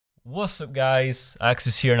What's up guys,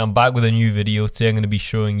 Axis here and I'm back with a new video. Today I'm going to be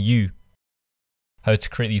showing you how to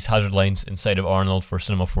create these hazard lines inside of Arnold for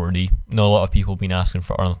Cinema 4D. I know a lot of people have been asking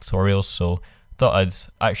for Arnold tutorials, so thought I'd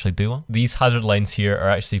actually do one. These hazard lines here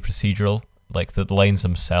are actually procedural, like the lines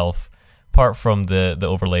themselves. Apart from the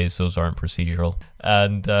overlays, those aren't procedural.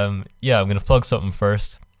 And yeah, I'm going to plug something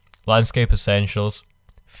first. Landscape Essentials,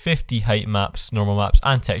 50 height maps, normal maps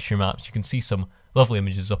and texture maps. You can see some lovely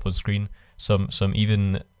images up on screen, some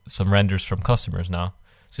renders from customers now.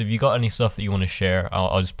 So if you got any stuff that you want to share,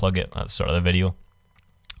 I'll just plug it at the start of the video.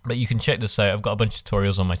 But you can check this out. I've got a bunch of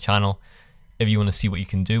tutorials on my channel. If you want to see what you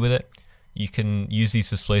can do with it, you can use these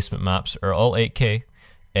displacement maps, or all 8K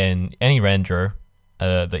in any renderer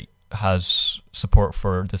that has support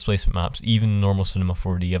for displacement maps, even normal Cinema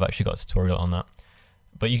 4D. I've actually got a tutorial on that.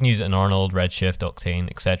 But you can use it in Arnold, Redshift, Octane,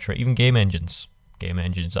 etc. Even game engines. Game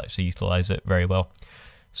engines actually utilize it very well.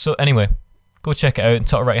 So anyway, go check it out in the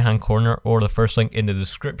top right hand corner or the first link in the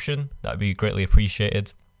description. That would be greatly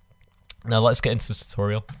appreciated. Now let's get into this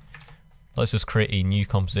tutorial. Let's just create a new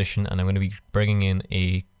composition, and I'm going to be bringing in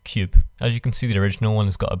a cube. As you can see, the original one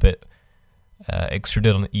has got a bit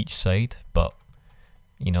extruded on each side, but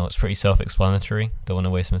you know, it's pretty self-explanatory. Don't want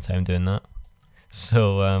to waste my time doing that.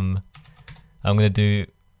 So I'm going to do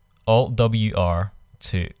Alt-WR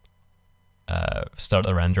to start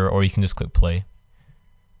the render, or you can just click play.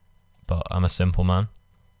 But I'm a simple man.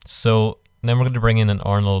 So then we're going to bring in an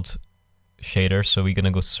Arnold shader. So we're going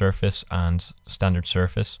to go to surface and standard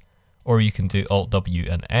surface, or you can do Alt-W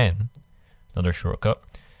and N, another shortcut.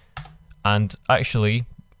 And actually,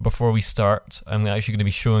 before we start, I'm actually going to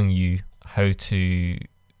be showing you how to,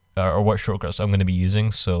 or what shortcuts I'm going to be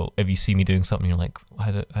using. So if you see me doing something, you're like,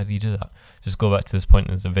 how do you do that? Just go back to this point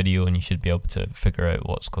in the video and you should be able to figure out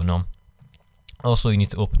what's going on. Also, you need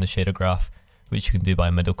to open the shader graph, which you can do by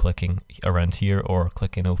middle clicking around here or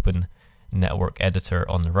clicking open network editor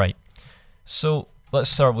on the right. So let's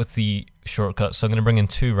start with the shortcuts. So I'm going to bring in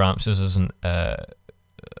two ramps. This is a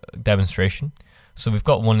demonstration. So we've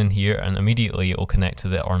got one in here, and immediately it will connect to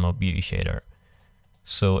the Arnold Beauty shader.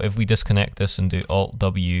 So if we disconnect this and do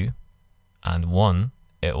Alt-W and 1,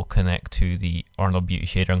 it will connect to the Arnold Beauty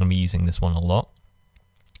shader. I'm going to be using this one a lot.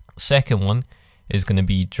 Second one is going to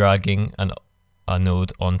be dragging a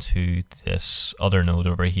node onto this other node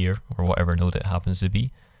over here, or whatever node it happens to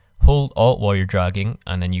be. Hold Alt while you're dragging,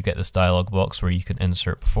 and then you get this dialog box where you can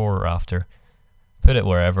insert before or after. Put it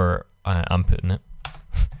wherever I'm putting it.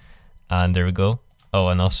 And there we go. Oh,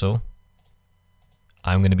 and also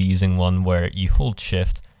I'm going to be using one where you hold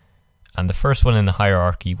shift, and the first one in the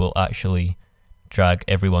hierarchy will actually drag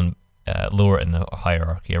everyone lower in the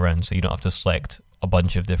hierarchy around, so you don't have to select a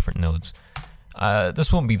bunch of different nodes.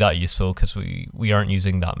 This won't be that useful because we aren't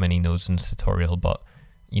using that many nodes in this tutorial, but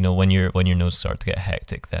you know, when your nodes start to get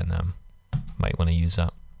hectic, then might want to use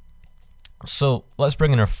that. So let's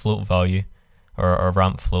bring in our float value, or our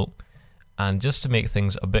ramp float, and just to make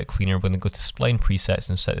things a bit cleaner, we're going to go to spline presets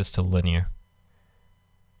and set this to linear.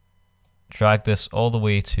 Drag this all the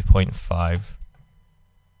way to 0.5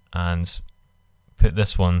 and put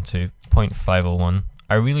this one to 0.501.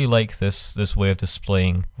 I really like this way of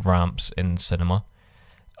displaying ramps in Cinema.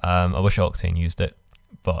 I wish Octane used it,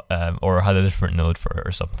 but or had a different node for it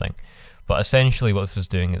or something. But essentially what this is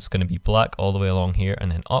doing, it's going to be black all the way along here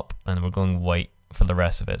and then up, and we're going white for the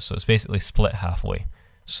rest of it. So it's basically split halfway.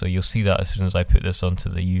 So you'll see that as soon as I put this onto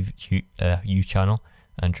the U channel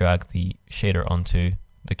and drag the shader onto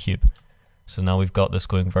the cube. So now we've got this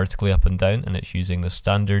going vertically up and down, and it's using the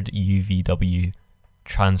standard UVW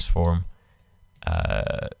transform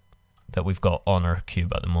that we've got on our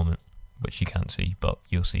cube at the moment, which you can't see, but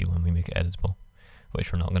you'll see when we make it editable,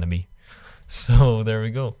 which we're not going to be. So there we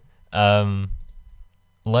go.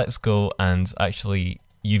 Let's go and actually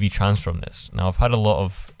UV transform this. Now I've had a lot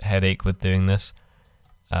of headache with doing this.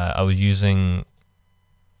 I was using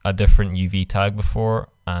a different UV tag before,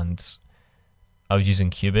 and I was using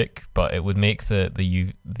cubic, but it would make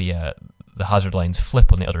the hazard lines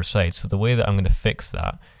flip on the other side. So the way that I'm going to fix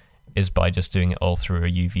that is by just doing it all through a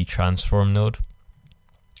UV transform node.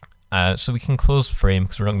 So we can close frame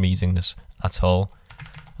because we're not going to be using this at all.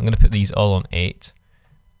 I'm going to put these all on 8.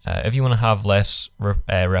 If you want to have less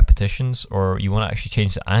repetitions, or you want to actually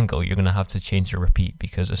change the angle, you're going to have to change the repeat,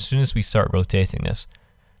 because as soon as we start rotating this,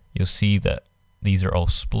 you'll see that these are all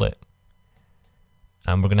split.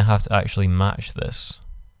 And we're going to have to actually match this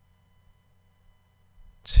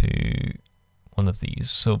to one of these.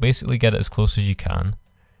 So basically get it as close as you can.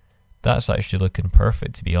 That's actually looking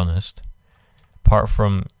perfect, to be honest. Apart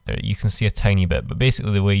from, you can see a tiny bit, but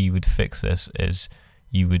basically the way you would fix this is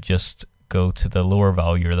you would just go to the lower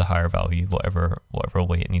value or the higher value, whatever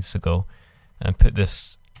way it needs to go, and put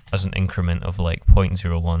this as an increment of like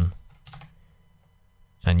 0.01,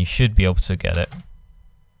 and you should be able to get it.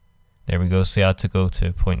 There we go. So you had to go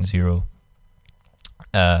to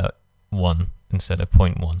 0.01 instead of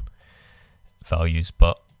 0.1 values,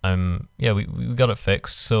 but yeah, we got it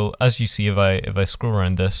fixed. So as you see, if I scroll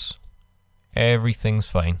around this, everything's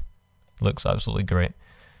fine. Looks absolutely great.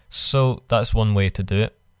 So that's one way to do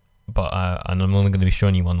it, but and I'm only going to be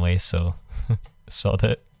showing you one way, so sod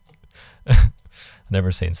it.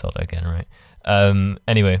 Never saying sod it again, right?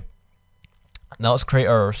 Anyway, now let's create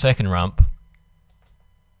our second ramp.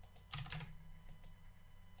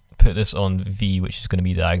 Put this on V, which is going to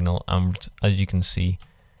be diagonal, and as you can see,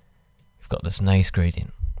 we've got this nice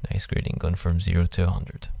gradient going from 0 to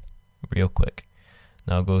 100 real quick.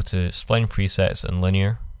 Now go to spline presets and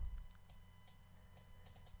linear,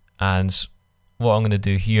 and what I'm going to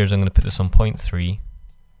do here is I'm going to put this on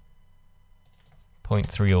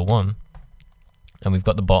 0.301, and we've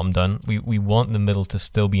got the bottom done. We want the middle to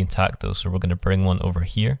still be intact though, so we're going to bring one over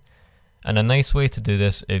here. And a nice way to do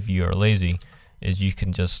this, if you are lazy, is you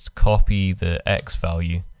can just copy the X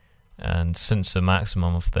value, and since the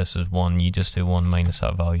maximum of this is 1, you just do 1 minus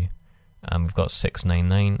that value, and we've got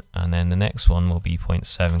 699, and then the next one will be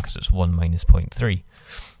 0.7 because it's 1 minus 0.3.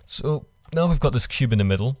 So now we've got this cube in the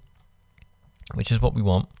middle, which is what we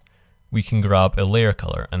want. We can grab a layer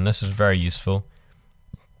color, and this is very useful.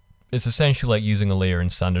 It's essentially like using a layer in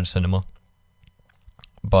standard cinema,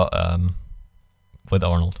 but with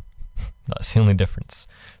Arnold. That's the only difference.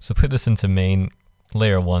 So put this into main,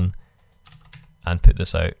 layer 1, and put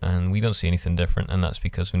this out, and we don't see anything different, and that's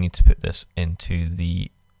because we need to put this into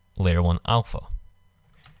the layer 1 alpha.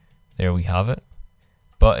 There we have it.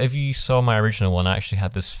 But if you saw my original one, I actually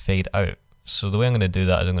had this fade out. So the way I'm going to do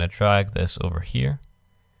that is I'm going to drag this over here.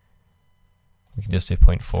 We can just do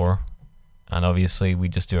 0.4, and obviously we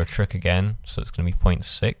just do our trick again, so it's going to be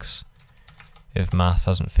 0.6 if math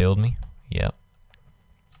hasn't failed me. Yeah.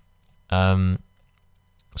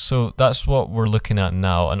 So that's what we're looking at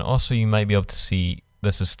now, and also you might be able to see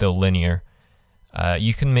this is still linear.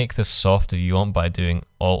 You can make this soft if you want by doing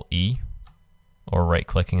Alt-E or right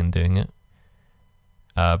clicking and doing it.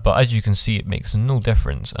 But as you can see, it makes no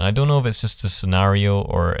difference, and I don't know if it's just a scenario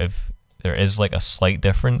or if there is like a slight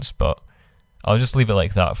difference, but I'll just leave it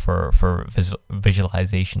like that for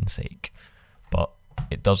visualization's sake. But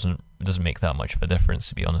it doesn't make that much of a difference,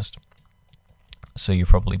 to be honest. So you're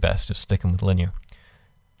probably best just sticking with linear.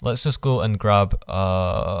 Let's just go and grab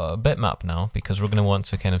a bitmap now, because we're going to want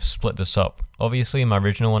to kind of split this up. Obviously in my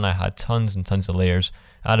original one I had tons and tons of layers.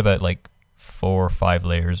 I had about like 4 or 5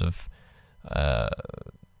 layers of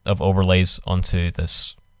overlays onto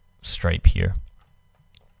this stripe here.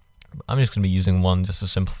 I'm just going to be using one just to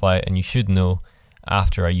simplify it, and you should know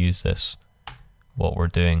after I use this what we're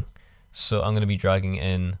doing. So I'm going to be dragging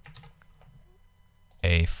in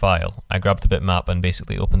a file. I grabbed the bitmap and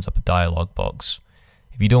basically opens up a dialog box.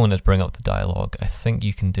 If you don't want to bring up the dialog, I think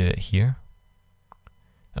you can do it here.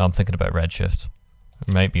 Oh, I'm thinking about Redshift.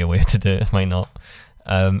 There might be a way to do it, might not.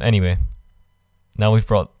 Anyway, now we've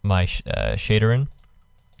brought my shader in.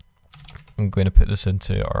 I'm going to put this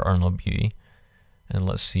into our Arnold Beauty, and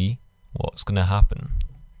let's see what's going to happen.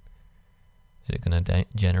 Is it going to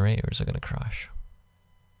generate, or is it going to crash?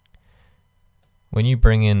 When you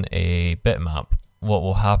bring in a bitmap, what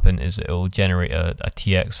will happen is it will generate a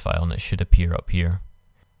TX file, and it should appear up here.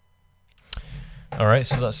 Alright,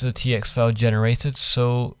 so that's the TX file generated.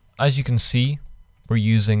 So as you can see, we're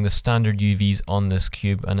using the standard UVs on this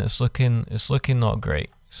cube, and it's looking not great.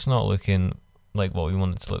 It's not looking like what we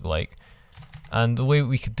want it to look like. And the way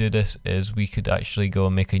we could do this is we could actually go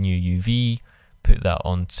and make a new UV, put that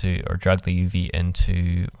onto, or drag the UV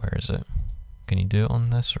into, where is it? Can you do it on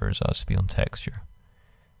this, or does it have to be on texture?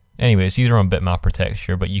 Anyway, it's either on bitmap or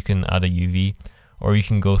texture, but you can add a UV, or you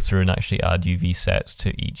can go through and actually add UV sets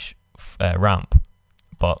to each ramp.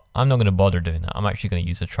 But I'm not going to bother doing that. I'm actually going to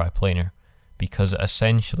use a triplanar, because it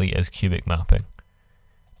essentially is cubic mapping,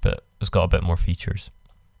 but it's got a bit more features.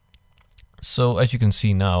 So as you can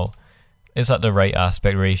see now, it's at the right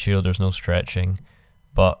aspect ratio, there's no stretching,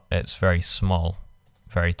 but it's very small,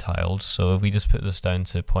 very tiled. So if we just put this down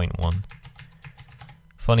to 0.1.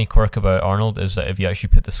 Funny quirk about Arnold is that if you actually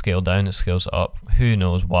put the scale down, it scales up. Who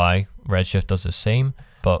knows why? Redshift does the same,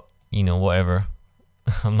 but you know, whatever.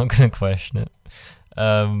 I'm not going to question it.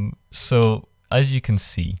 So as you can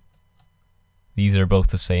see, these are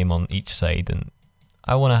both the same on each side, and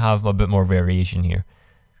I want to have a bit more variation here.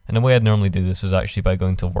 And the way I'd normally do this is actually by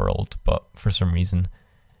going to world, but for some reason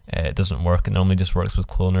it doesn't work. It normally just works with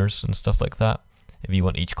cloners and stuff like that. if you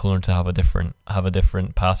want each clone to have a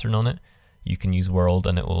different pattern on it, you can use world,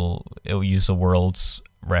 and it will use the world's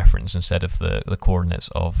reference instead of the coordinates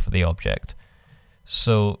of the object.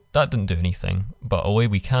 So that didn't do anything, but a way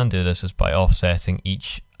we can do this is by offsetting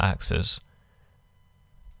each axis,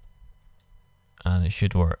 and it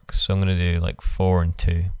should work. So I'm going to do like 4 and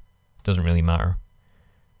 2, doesn't really matter.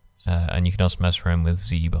 And you can also mess around with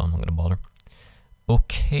Z, but I'm not going to bother.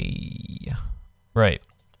 Okay, right,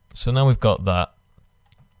 so now we've got that.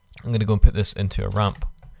 I'm going to go and put this into a ramp.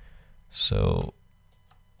 So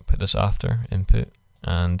put this after input,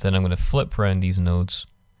 and then I'm going to flip around these nodes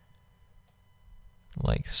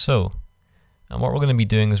like so. And what we're going to be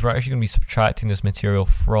doing is we're actually going to be subtracting this material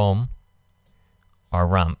from our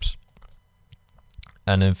ramps.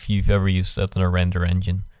 And if you've ever used that in a render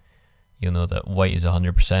engine, you'll know that white is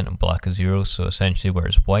 100% and black is 0. So essentially where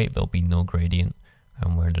it's white, there'll be no gradient,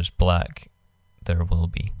 and where there's black, there will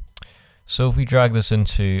be. So if we drag this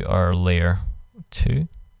into our layer 2,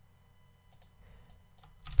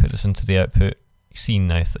 put this into the output, you see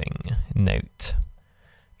nothing. Note.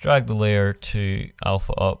 Drag the layer to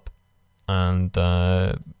alpha up, and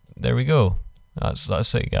there we go.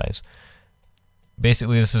 That's it, guys.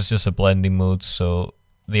 Basically, this is just a blending mode, so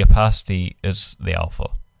the opacity is the alpha,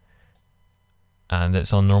 and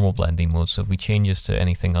it's on normal blending mode. So if we change this to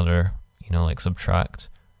anything other, like subtract,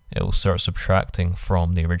 it will start subtracting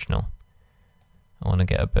from the original. I want to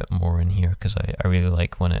get a bit more in here because I really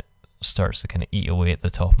like when it starts to kind of eat away at the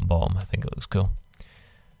top and bottom. I think it looks cool.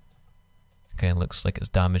 Okay, it looks like it's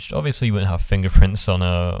damaged. Obviously you wouldn't have fingerprints on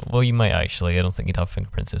a... Well, you might actually. I don't think you'd have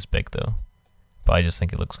fingerprints this big though. But I just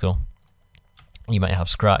think it looks cool. You might have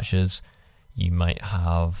scratches. You might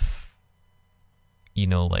have,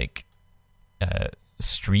 like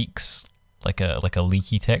streaks, like a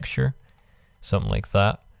leaky texture. Something like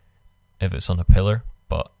that. If it's on a pillar.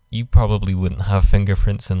 But you probably wouldn't have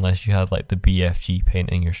fingerprints unless you had like the BFG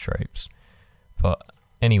painting your stripes. But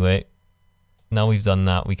anyway, now we've done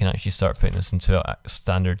that, we can actually start putting this into a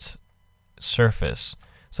standard surface.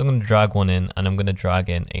 So I'm going to drag one in, and I'm going to drag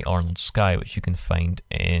in a Arnold Sky, which you can find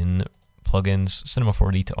in plugins, Cinema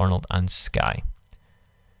 4D to Arnold and Sky.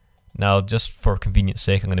 Now, just for convenience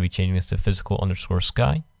sake, I'm going to be changing this to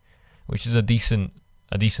physical_sky, which is a decent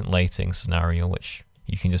lighting scenario, which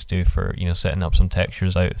you can just do for setting up some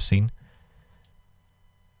textures out of scene.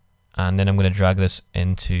 And then I'm going to drag this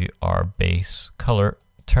into our base color,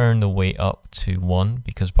 turn the weight up to 1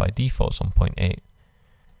 because by default it's on 0.8,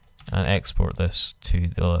 and export this to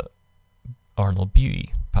the Arnold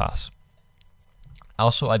Beauty pass.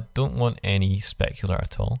 Also, I don't want any specular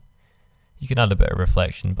at all. You can add a bit of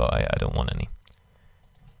reflection, but I don't want any.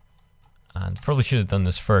 And probably should have done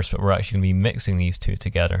this first, but we're actually going to be mixing these two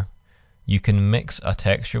together. You can mix a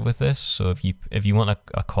texture with this, so if you want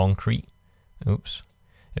a concrete, if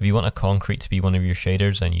you want a concrete to be one of your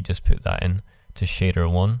shaders, then you just put that in to shader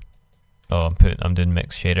 1. Oh, I'm doing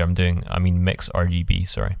mix shader. I mean mix RGB.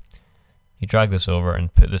 Sorry. You drag this over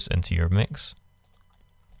and put this into your mix.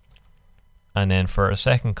 And then for a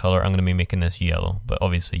second color, I'm going to be making this yellow. But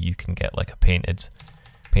obviously, you can get like a painted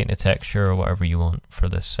texture or whatever you want for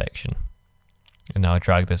this section. And now I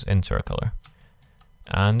drag this into our color.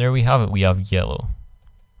 And there we have it. We have yellow,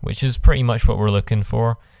 which is pretty much what we're looking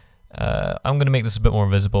for. I'm going to make this a bit more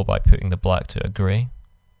visible by putting the black to a grey,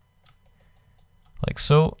 like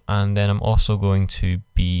so. And then I'm also going to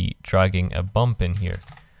be dragging a bump in here,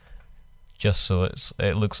 just so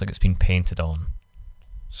it looks like it's been painted on.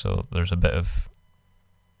 So there's a bit of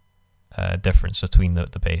difference between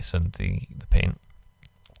the base and the paint.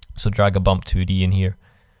 So drag a bump 2D in here,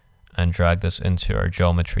 and drag this into our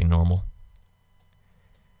geometry normal.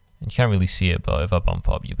 And you can't really see it, but if I bump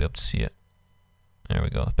up, you'll be able to see it. There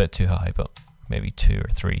we go. A bit too high, but maybe 2 or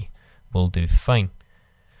 3 will do fine.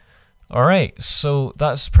 Alright, so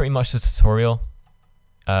that's pretty much the tutorial.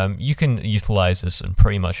 You can utilize this, and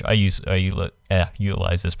pretty much I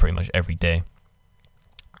utilize this pretty much every day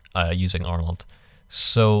using Arnold.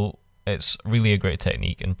 So it's really a great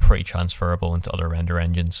technique and pretty transferable into other render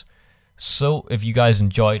engines. So if you guys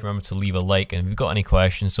enjoyed, remember to leave a like, and if you've got any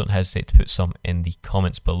questions, don't hesitate to put some in the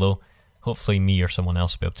comments below. Hopefully me or someone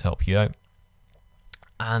else will be able to help you out.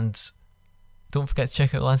 And don't forget to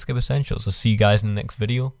check out Landscape Essentials. I'll see you guys in the next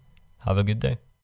video. Have a good day.